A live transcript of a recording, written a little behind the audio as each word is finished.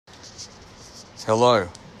Hello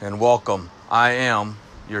and welcome. I am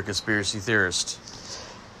your conspiracy theorist,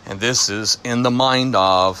 and this is In the Mind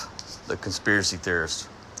of the Conspiracy Theorist.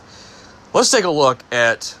 Let's take a look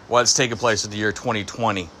at what's taken place in the year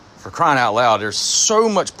 2020. For crying out loud, there's so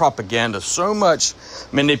much propaganda, so much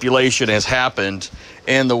manipulation has happened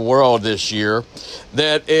in the world this year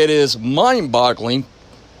that it is mind-boggling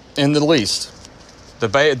in the least.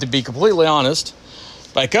 To be completely honest,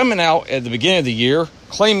 by coming out at the beginning of the year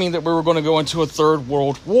claiming that we were going to go into a third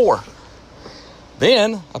world war,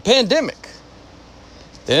 then a pandemic,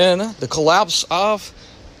 then the collapse of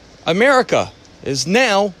America is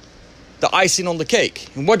now the icing on the cake.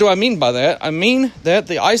 And what do I mean by that? I mean that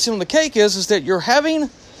the icing on the cake is that you're having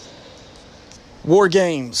war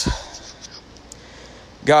games.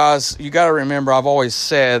 Guys, you got to remember, I've always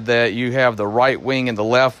said that you have the right wing and the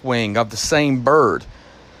left wing of the same bird.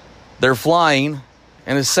 They're flying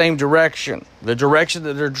in the same direction. The direction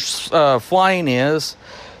that they're flying is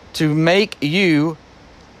to make you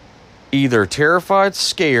either terrified,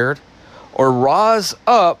 scared, or rise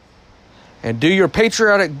up and do your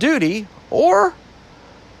patriotic duty, or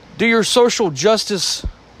do your social justice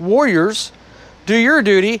warriors, do your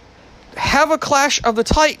duty, have a clash of the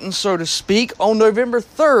titans, so to speak, on November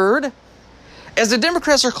 3rd, as the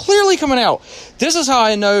Democrats are clearly coming out. This is how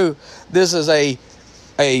I know this is a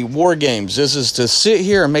war games. This is to sit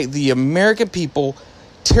here and make the American people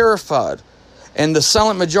terrified, and the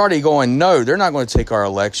silent majority going, no, they're not going to take our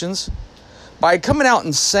elections. By coming out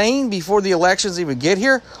and saying before the elections even get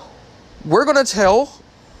here, we're going to tell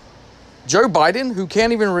Joe Biden, who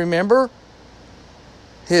can't even remember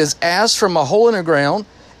his ass from a hole in the ground,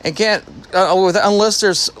 and can't, unless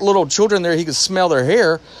there's little children there, he can smell their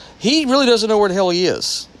hair. He really doesn't know where the hell he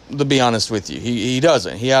is, to be honest with you. He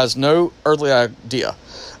doesn't. He has no earthly idea.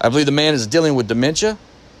 I believe the man is dealing with dementia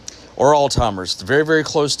or Alzheimer's. They're very, very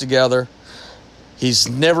close together. He's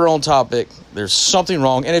never on topic. There's something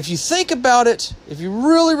wrong. And if you think about it, if you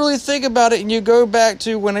really, really think about it, and you go back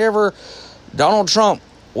to whenever Donald Trump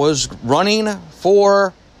was running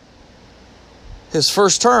for his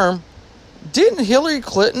first term, didn't Hillary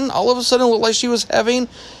Clinton all of a sudden look like she was having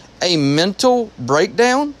a mental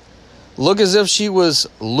breakdown? Look as if she was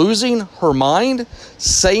losing her mind,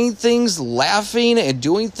 saying things, laughing, and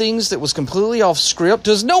doing things that was completely off script.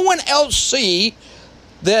 Does no one else see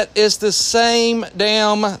that it's the same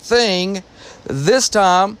damn thing? This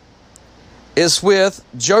time it's with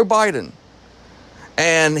Joe Biden.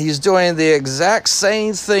 And he's doing the exact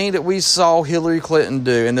same thing that we saw Hillary Clinton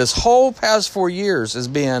do. And this whole past 4 years has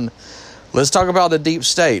been, let's talk about the deep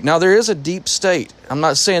state. Now, there is a deep state. I'm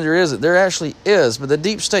not saying there isn't. There actually is. But the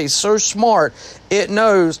deep state is so smart, it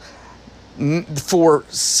knows for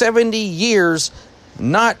 70 years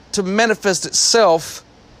not to manifest itself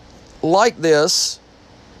like this,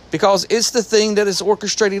 because it's the thing that is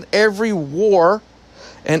orchestrating every war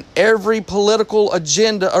and every political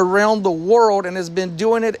agenda around the world, and has been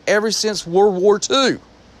doing it ever since World War II.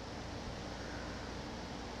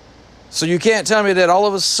 So you can't tell me that all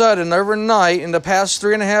of a sudden, overnight, in the past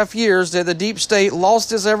 3.5 years, that the deep state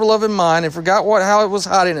lost its ever-loving mind and forgot how it was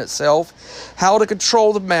hiding itself, how to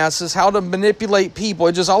control the masses, how to manipulate people.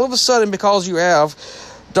 It just all of a sudden, because you have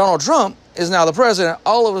Donald Trump is now the president,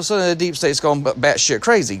 all of a sudden the deep state's going batshit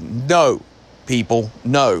crazy. No, people,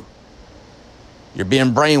 no. You're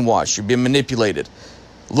being brainwashed. You're being manipulated.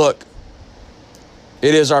 Look,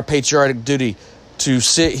 it is our patriotic duty to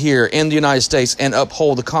sit here in the United States and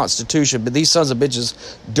uphold the Constitution. But these sons of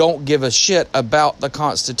bitches don't give a shit about the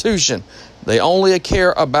Constitution. They only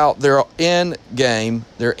care about their end game,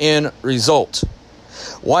 their end result.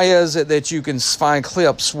 Why is it that you can find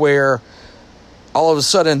clips where all of a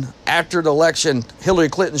sudden, after the election, Hillary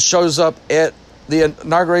Clinton shows up at the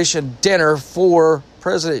inauguration dinner for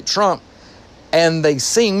President Trump, and they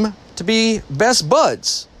seem to be best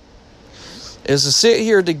buds? Is to sit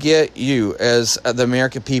here to get you, as the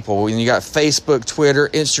American people, when you got Facebook, Twitter,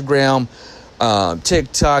 Instagram,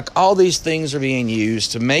 TikTok, all these things are being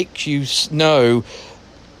used to make you know,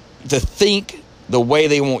 to think the way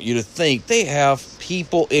they want you to think. They have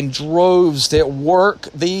people in droves that work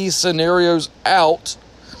these scenarios out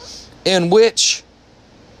in which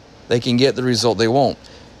they can get the result they want.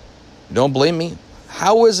 Don't blame me.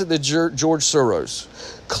 How is it that George Soros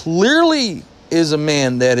clearly is a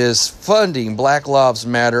man that is funding Black Lives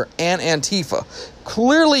Matter and Antifa,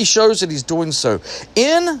 clearly shows that he's doing so?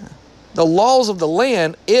 In the laws of the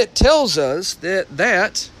land, it tells us that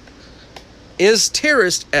that is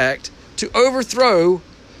terrorist act to overthrow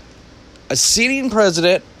a sitting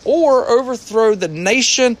president or overthrow the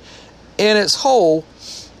nation in its whole.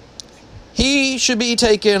 He should be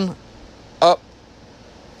taken up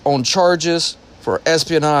on charges for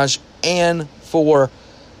espionage, and for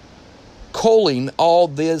culling all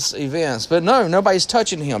these events. But no, nobody's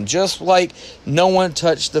touching him. Just like no one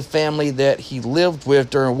touched the family that he lived with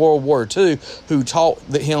during World War II, who taught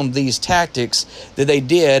him these tactics that they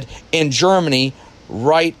did in Germany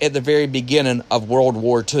right at the very beginning of World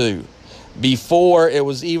War II. Before it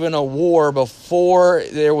was even a war, before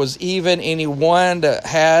there was even anyone that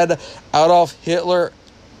had Adolf Hitler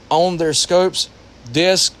on their scopes,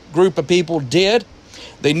 this group of people did.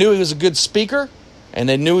 They knew he was a good speaker, and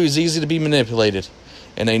they knew he was easy to be manipulated.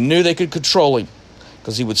 And they knew they could control him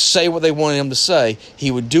because he would say what they wanted him to say.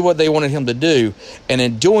 He would do what they wanted him to do. And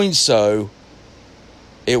in doing so,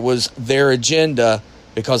 it was their agenda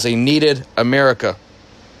because they needed America.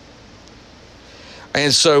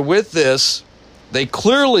 And so with this, they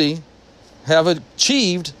clearly have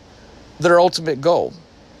achieved their ultimate goal.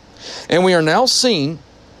 And we are now seeing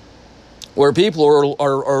where people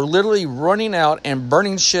are literally running out and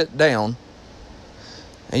burning shit down.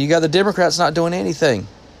 And you got the Democrats not doing anything.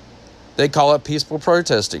 They call it peaceful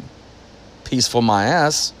protesting. Peaceful my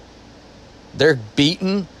ass. They're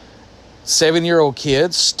beating 7-year-old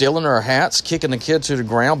kids, stealing their hats, kicking the kid to the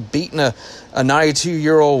ground, beating a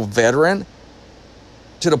 92-year-old veteran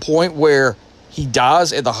to the point where he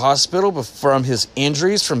dies at the hospital from his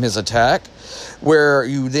injuries from his attack, where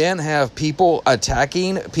you then have people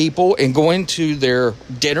attacking people and going to their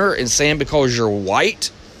dinner and saying because you're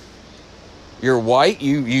white,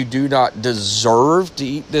 you do not deserve to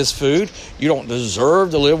eat this food. You don't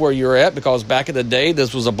deserve to live where you're at because back in the day,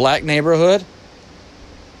 this was a black neighborhood.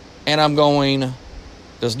 And I'm going,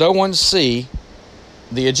 does no one see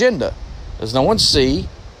the agenda? Does no one see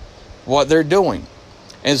what they're doing?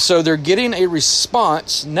 And so they're getting a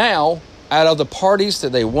response now out of the parties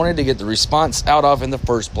that they wanted to get the response out of in the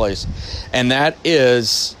first place. And that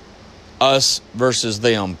is us versus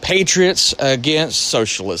them. Patriots against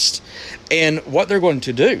socialists. And what they're going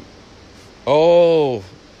to do. Oh,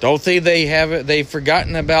 don't think they've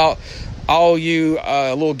forgotten about all you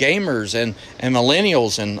little gamers and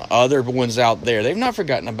millennials and other ones out there. They've not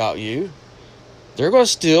forgotten about you. They're going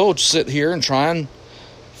to still sit here and try and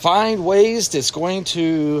find ways that's going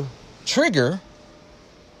to trigger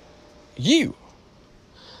you.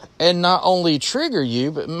 And not only trigger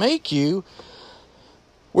you, but make you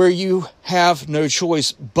where you have no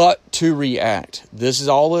choice but to react. This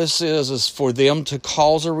is for them to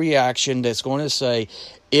cause a reaction that's going to say,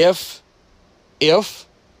 if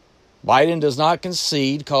Biden does not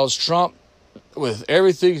concede, because Trump, with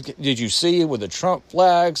everything, did you see with the Trump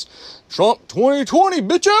flags, Trump 2020,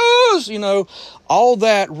 bitches, all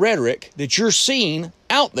that rhetoric that you're seeing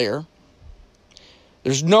out there,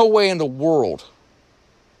 there's no way in the world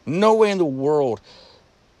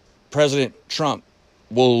President Trump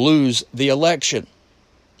will lose the election.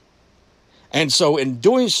 And so in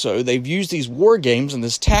doing so, they've used these war games and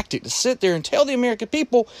this tactic to sit there and tell the American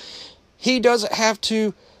people he doesn't have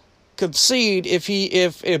to concede. If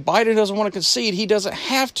Biden doesn't want to concede, he doesn't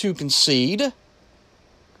have to concede.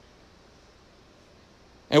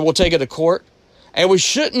 And we'll take it to court. And we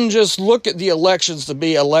shouldn't just look at the elections to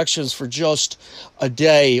be elections for just a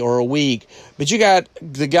day or a week. But you got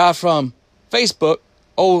the guy from Facebook,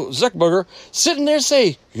 old Zuckerberg, sitting there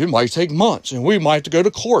saying, it might take months and we might have to go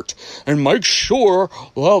to court and make sure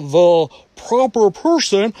that the proper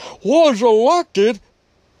person was elected.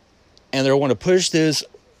 And they're going to push this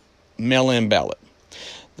mail-in ballot.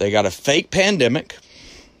 They got a fake pandemic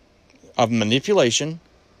of manipulation.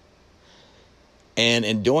 And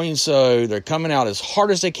in doing so, they're coming out as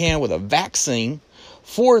hard as they can with a vaccine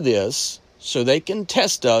for this so they can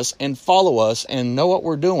test us and follow us and know what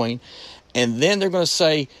we're doing. And then they're going to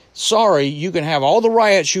say, sorry, you can have all the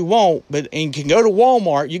riots you want, and you can go to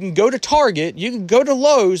Walmart, you can go to Target, you can go to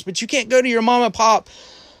Lowe's, but you can't go to your mom and pop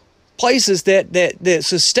places that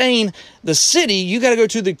sustain the city. You got to go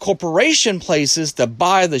to the corporation places to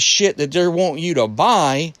buy the shit that they want you to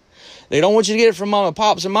buy. They don't want you to get it from mom and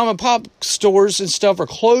pops. And mom and pop stores and stuff are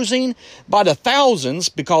closing by the thousands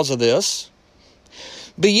because of this.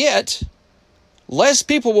 But yet, less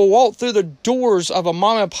people will walk through the doors of a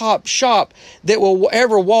mom and pop shop that will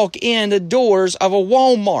ever walk in the doors of a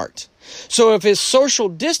Walmart. So if it's social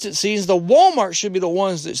distancing, the Walmart should be the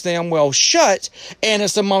ones that's damn well shut, and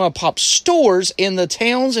it's the mom and pop stores in the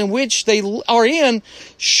towns in which they are in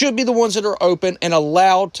should be the ones that are open and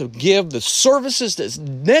allowed to give the services that's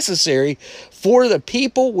necessary for the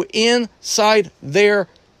people inside their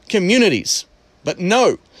communities. But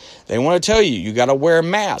no, they want to tell you, you got to wear a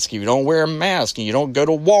mask. If you don't wear a mask and you don't go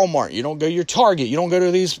to Walmart, you don't go to your Target, you don't go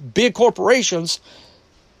to these big corporations,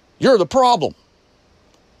 you're the problem.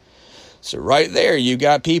 So right there, you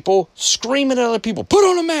got people screaming at other people, put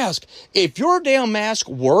on a mask. If your damn mask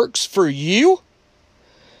works for you,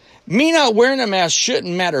 me not wearing a mask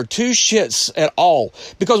shouldn't matter two shits at all.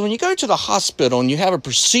 Because when you go to the hospital and you have a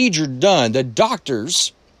procedure done, the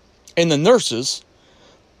doctors and the nurses,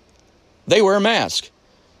 they wear a mask.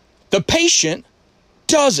 The patient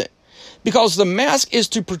doesn't. Because the mask is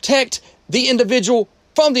to protect the individual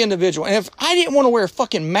from the individual. And if I didn't want to wear a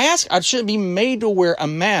fucking mask, I shouldn't be made to wear a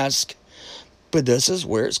mask. But this is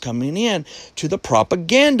where it's coming in to the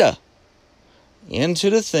propaganda. Into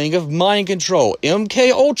the thing of mind control.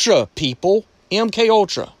 MK Ultra, people. MK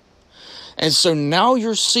Ultra. And so now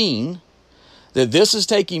you're seeing that this is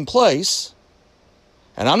taking place.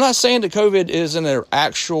 And I'm not saying that COVID isn't an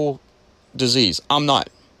actual disease. I'm not.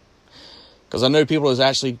 Because I know people have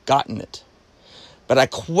actually gotten it. But I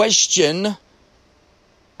question,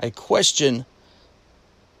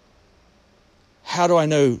 how do I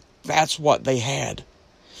know that's what they had?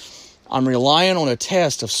 I'm relying on a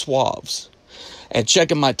test of swabs and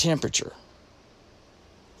checking my temperature.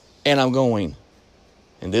 And I'm going,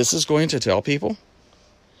 and this is going to tell people.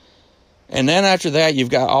 And then after that, you've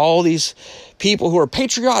got all these people who are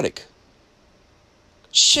patriotic.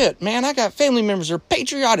 Shit, man, I got family members that are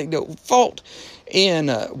patriotic that fought in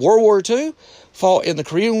World War II, fought in the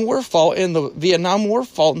Korean War, fought in the Vietnam War,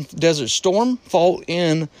 fought in Desert Storm, fought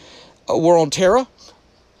in War on Terror.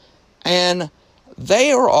 And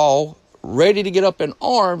they are all ready to get up in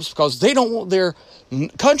arms because they don't want their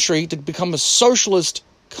country to become a socialist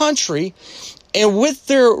country. And with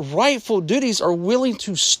their rightful duties are willing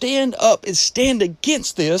to stand up and stand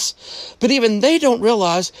against this. But even they don't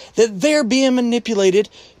realize that they're being manipulated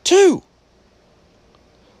too.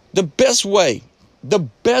 The best way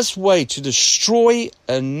to destroy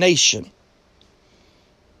a nation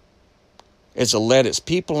is to let its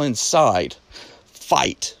people inside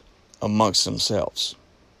fight amongst themselves.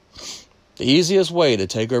 The easiest way to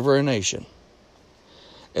take over a nation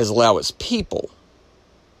is allow its people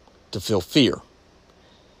to feel fear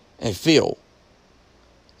and feel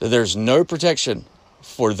that there's no protection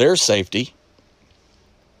for their safety.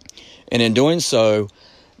 And in doing so,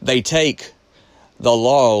 they take the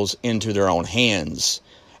laws into their own hands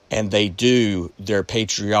and they do their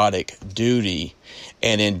patriotic duty.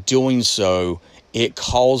 And in doing so, it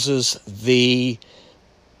causes the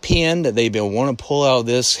pin that they've been wanting to pull out of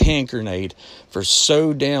this hand grenade for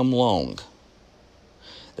so damn long.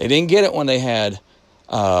 They didn't get it when they had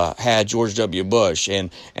George W. Bush and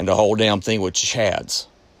the whole damn thing with Chads.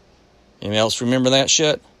 Anyone else remember that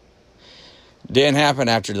shit? Didn't happen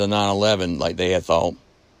after the 9/11 like they had thought.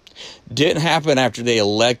 Didn't happen after they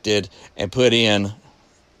elected and put in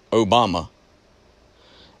Obama.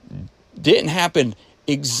 Didn't happen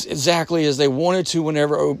exactly as they wanted to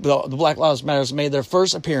whenever the Black Lives Matter made their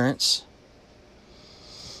first appearance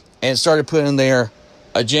and started putting their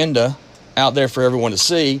agenda out there for everyone to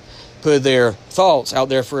see, put their thoughts out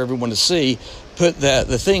there for everyone to see, put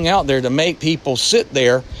the thing out there to make people sit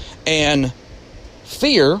there and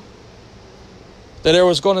fear that there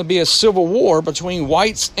was going to be a civil war between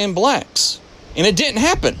whites and blacks. And it didn't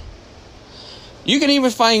happen. You can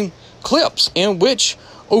even find clips in which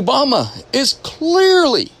Obama is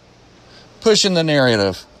clearly pushing the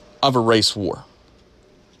narrative of a race war.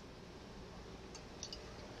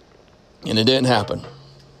 And it didn't happen.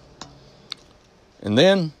 And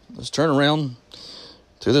then, let's turn around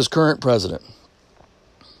to this current president.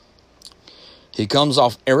 He comes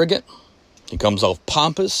off arrogant. He comes off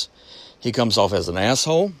pompous. He comes off as an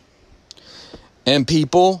asshole. And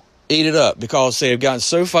people eat it up because they have gotten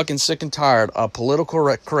so fucking sick and tired of political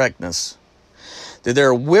correctness that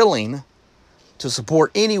they're willing to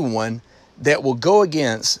support anyone that will go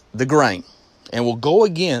against the grain and will go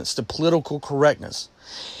against the political correctness.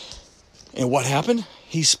 And what happened?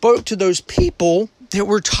 He spoke to those people that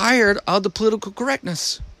were tired of the political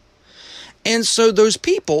correctness. And so those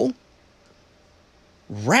people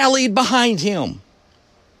rallied behind him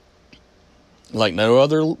like no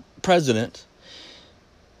other president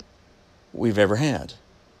we've ever had,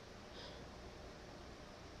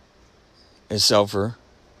 except for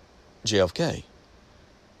JFK.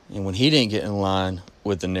 And when he didn't get in line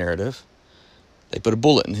with the narrative, they put a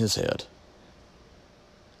bullet in his head.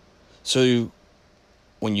 So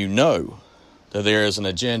when you know that there is an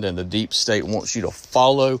agenda and the deep state wants you to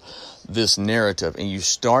follow this narrative and you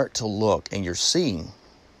start to look and you're seeing,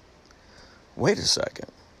 wait a second,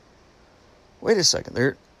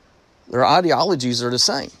 their ideologies are the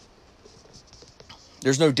same.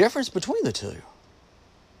 There's no difference between the two.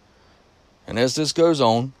 And as this goes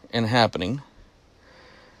on and happening,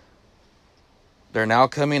 they're now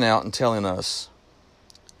coming out and telling us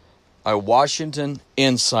A Washington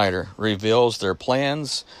insider reveals their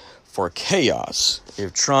plans for chaos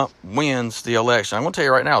if Trump wins the election. I'm going to tell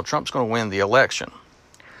you right now, Trump's going to win the election.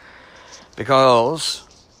 Because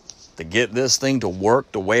to get this thing to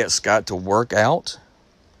work the way it's got to work out,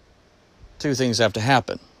 two things have to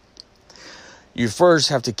happen. You first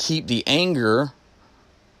have to keep the anger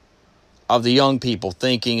of the young people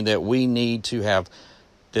thinking that we need to have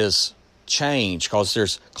this change because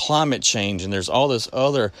there's climate change and there's all this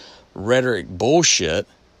other rhetoric bullshit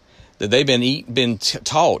that they've been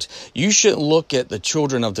taught. You shouldn't look at the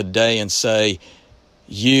children of today and say,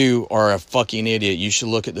 you are a fucking idiot. You should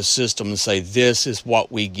look at the system and say, this is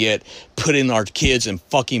what we get putting our kids in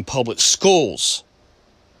fucking public schools.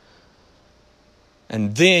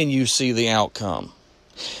 And then you see the outcome.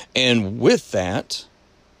 And with that,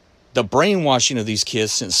 the brainwashing of these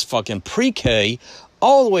kids since fucking pre-K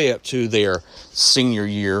all the way up to their senior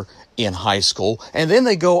year in high school. And then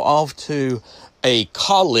they go off to a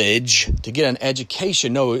college to get an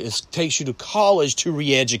education. No, it takes you to college to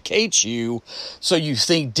re-educate you so you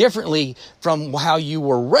think differently from how you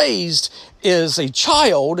were raised as a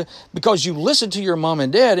child because you listened to your mom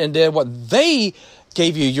and dad and did what they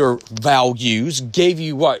gave you, your values, gave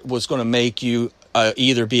you what was going to make you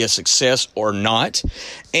either be a success or not.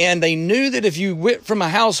 And they knew that if you went from a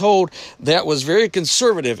household that was very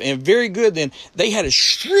conservative and very good, then they had to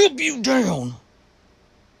strip you down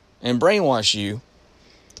and brainwash you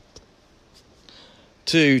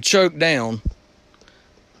to choke down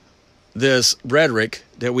this rhetoric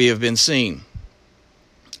that we have been seeing.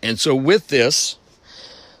 And so with this,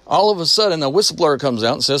 all of a sudden a whistleblower comes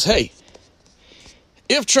out and says, hey,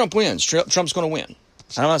 if Trump wins, Trump's going to win.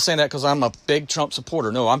 I'm not saying that because I'm a big Trump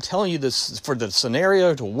supporter. No, I'm telling you this for the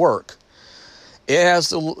scenario to work.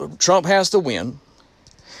 Trump has to win.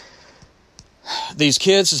 These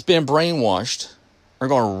kids has been brainwashed. Are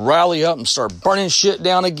going to rally up and start burning shit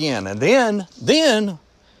down again. And then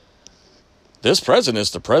this president is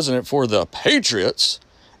the president for the Patriots.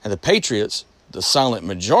 And the Patriots, the silent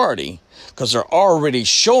majority, because they're already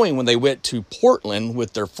showing when they went to Portland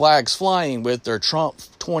with their flags flying, with their Trump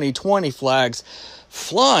 2020 flags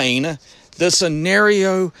flying, the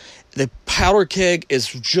scenario, the powder keg is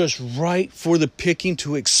just right for the picking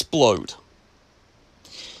to explode.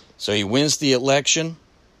 So he wins the election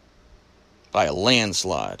by a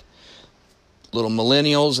landslide. Little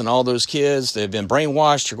millennials and all those kids that have been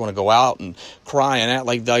brainwashed are going to go out and cry and act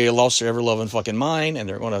like they lost their ever-loving fucking mind, and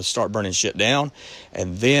they're going to start burning shit down.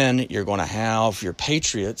 And then you're going to have your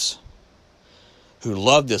patriots who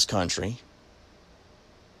love this country,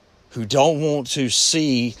 who don't want to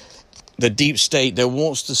see the deep state, that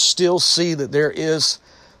wants to still see that there is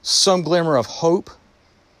some glimmer of hope,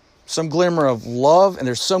 some glimmer of love, and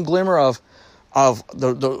there's some glimmer of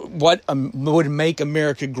the what would make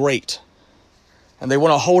America great. And they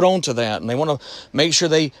want to hold on to that, and they want to make sure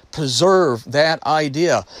they preserve that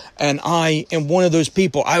idea. And I am one of those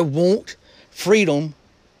people. I want freedom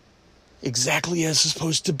exactly as it's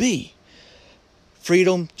supposed to be.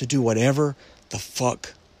 Freedom to do whatever the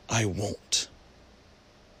fuck I want.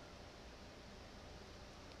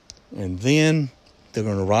 And then they're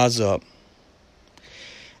going to rise up,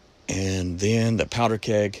 and then the powder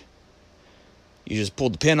keg, you just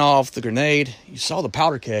pulled the pin off the grenade, you saw the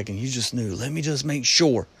powder keg, and you just knew, let me make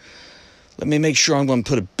sure I'm going to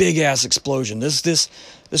put a big ass explosion. This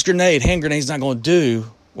grenade, hand grenade's not going to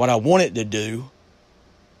do what I want it to do.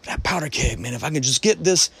 That powder keg, man, if I can just get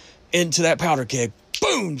this into that powder keg,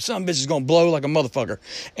 boom, some bitch is going to blow like a motherfucker.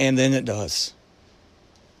 And then it does.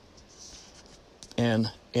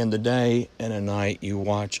 And in the day and the night, you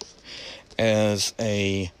watch as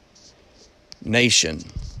a nation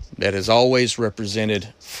that has always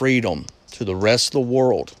represented freedom to the rest of the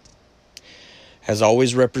world, has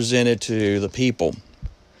always represented to the people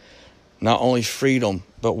not only freedom,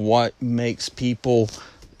 but what makes people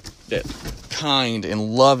that kind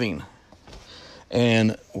and loving.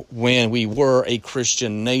 And when we were a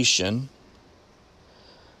Christian nation,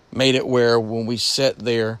 made it where when we sat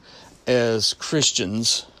there as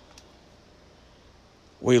Christians,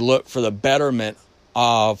 we look for the betterment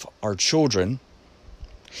of our children.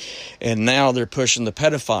 And now they're pushing the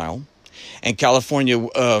pedophile. And California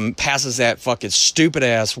passes that fucking stupid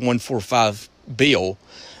ass 145 bill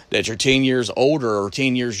that you're 10 years older or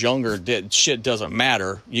 10 years younger, that shit doesn't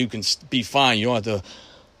matter. You can be fine. You don't have to,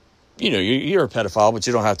 you're a pedophile, but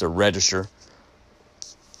you don't have to register.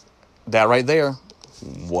 That right there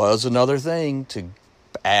was another thing to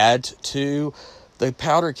add to the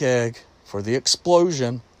powder keg for the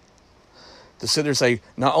explosion. To sit there and say,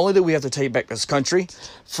 not only do we have to take back this country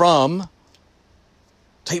from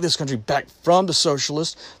take this country back from the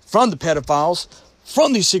socialists, from the pedophiles,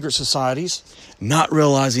 from these secret societies, not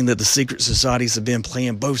realizing that the secret societies have been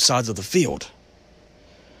playing both sides of the field.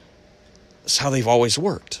 That's how they've always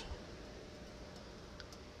worked.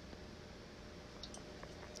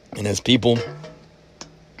 And as people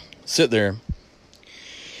sit there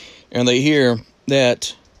and they hear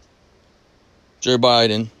that Joe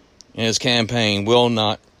Biden and his campaign will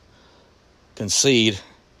not concede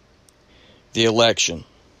the election,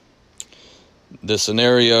 the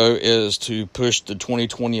scenario is to push the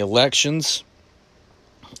 2020 elections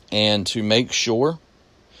and to make sure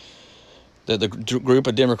that the group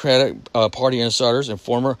of Democratic Party insiders and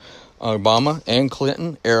former Obama and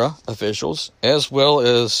Clinton era officials, as well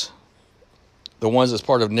as the ones that's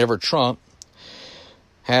part of Never Trump,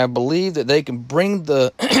 have believed that they can bring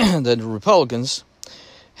the Republicans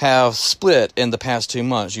have split in the past 2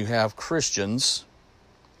 months. You have Christians,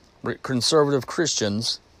 conservative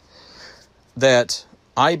Christians, that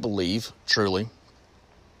I believe truly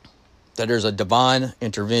that there's a divine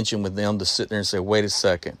intervention with them to sit there and say, wait a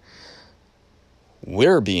second,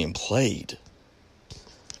 we're being played.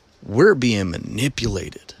 We're being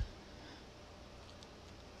manipulated.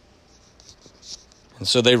 And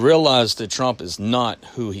so they realize that Trump is not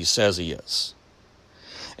who he says he is.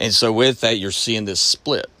 And so with that, you're seeing this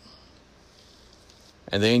split.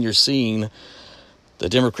 And then you're seeing the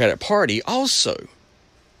Democratic Party also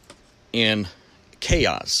in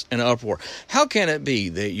chaos and uproar. How can it be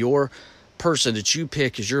that your person that you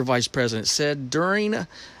pick as your vice president said during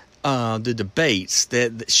the debates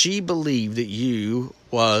that she believed that you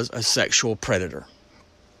was a sexual predator,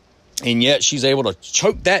 and yet she's able to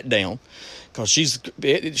choke that down because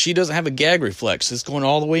she doesn't have a gag reflex. It's going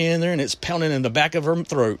all the way in there and it's pounding in the back of her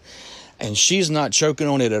throat, and she's not choking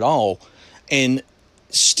on it at all, and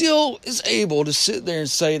still is able to sit there and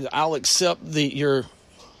say that I'll accept your.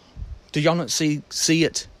 Do y'all not see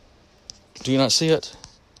it? Do you not see it?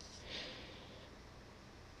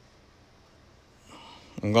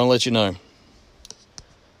 I'm going to let you know.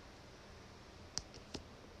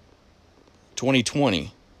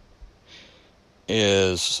 2020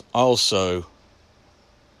 is also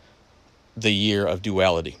the year of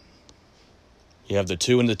duality. You have the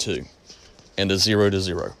 2 and the 2, and the 0 to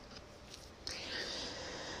 0.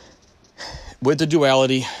 With the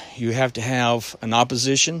duality, you have to have an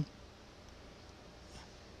opposition,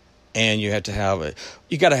 and you got to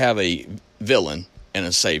have a villain and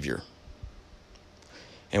a savior.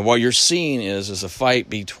 And what you're seeing is a fight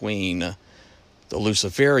between the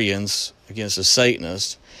Luciferians against the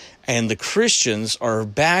Satanists, and the Christians are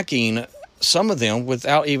backing, some of them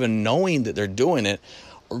without even knowing that they're doing it,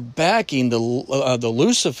 are backing the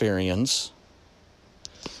Luciferians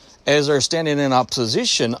as they're standing in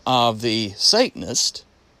opposition of the Satanists.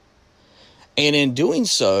 And in doing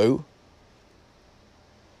so,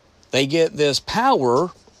 they get this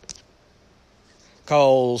power,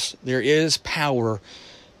 because there is power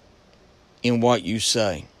in what you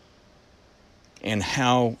say and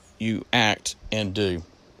how you act and do.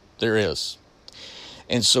 There is.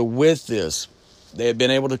 And so with this, they have been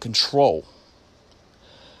able to control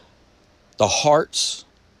the hearts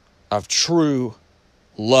of true,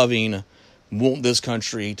 loving, want this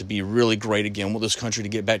country to be really great again, want this country to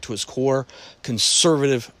get back to its core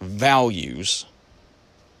conservative values,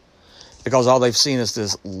 because all they've seen is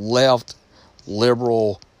this left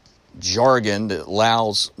liberal jargon that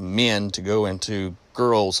allows men to go into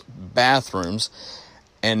girls' bathrooms,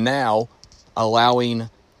 and now allowing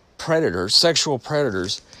predators, sexual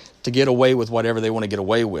predators, to get away with whatever they want to get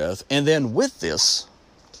away with. And then with this,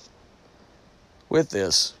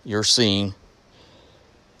 you're seeing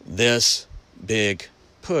this big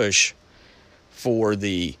push for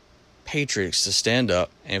the patriots to stand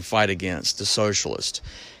up and fight against the socialists.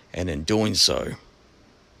 And in doing so,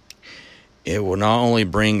 it will not only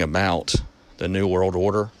bring about the New World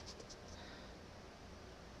Order,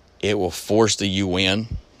 it will force the UN,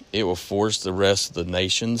 it will force the rest of the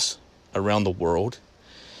nations around the world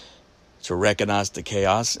to recognize the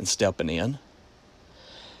chaos and stepping in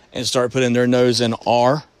and start putting their nose in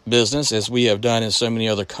our business, as we have done in so many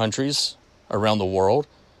other countries around the world,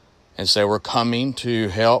 and say we're coming to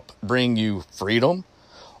help bring you freedom.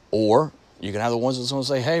 Or you can have the ones that's going to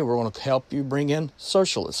say, hey, we're going to help you bring in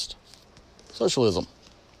socialism,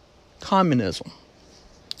 communism.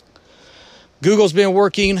 Google's been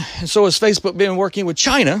working, and so has Facebook been working with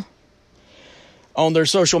China on their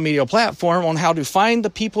social media platform on how to find the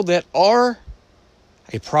people that are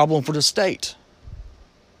a problem for the state.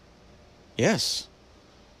 Yes.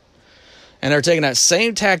 And they're taking that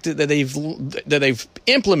same tactic that they've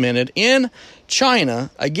implemented in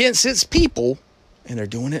China against its people and they're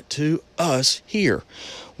doing it to us here.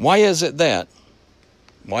 Why is it that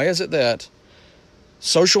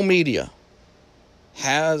social media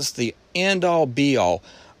has the end-all be-all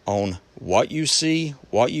on what you see,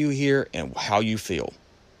 what you hear, and how you feel?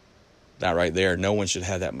 That right there, no one should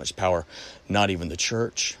have that much power. Not even the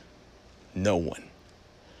church. No one.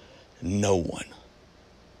 No one.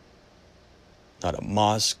 Not a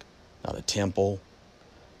mosque, not a temple,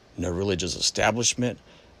 no religious establishment,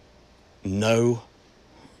 no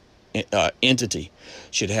entity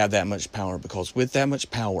should have that much power, because with that much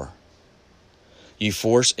power, you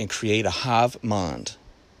force and create a hive mind,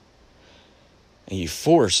 and you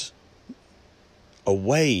force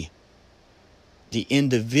away the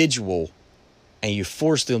individual, and you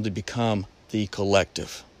force them to become the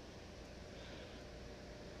collective.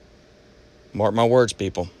 Mark my words,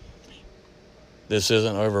 people. This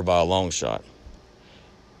isn't over by a long shot.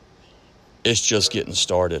 It's just getting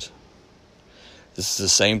started. This is the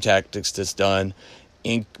same tactics that's done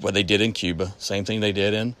in what they did in Cuba, same thing they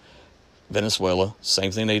did in Venezuela,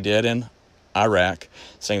 same thing they did in Iraq,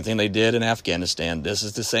 same thing they did in Afghanistan. This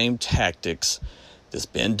is the same tactics that's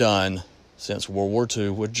been done since World War II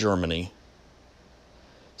with Germany.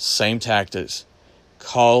 Same tactics.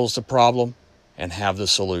 Cause the problem and have the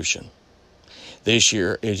solution. This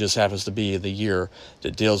year, it just happens to be the year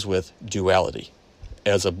that deals with duality.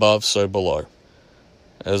 As above, so below.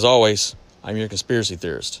 As always, I'm your conspiracy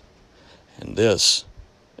theorist. And this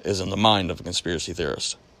is In the Mind of a Conspiracy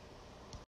Theorist.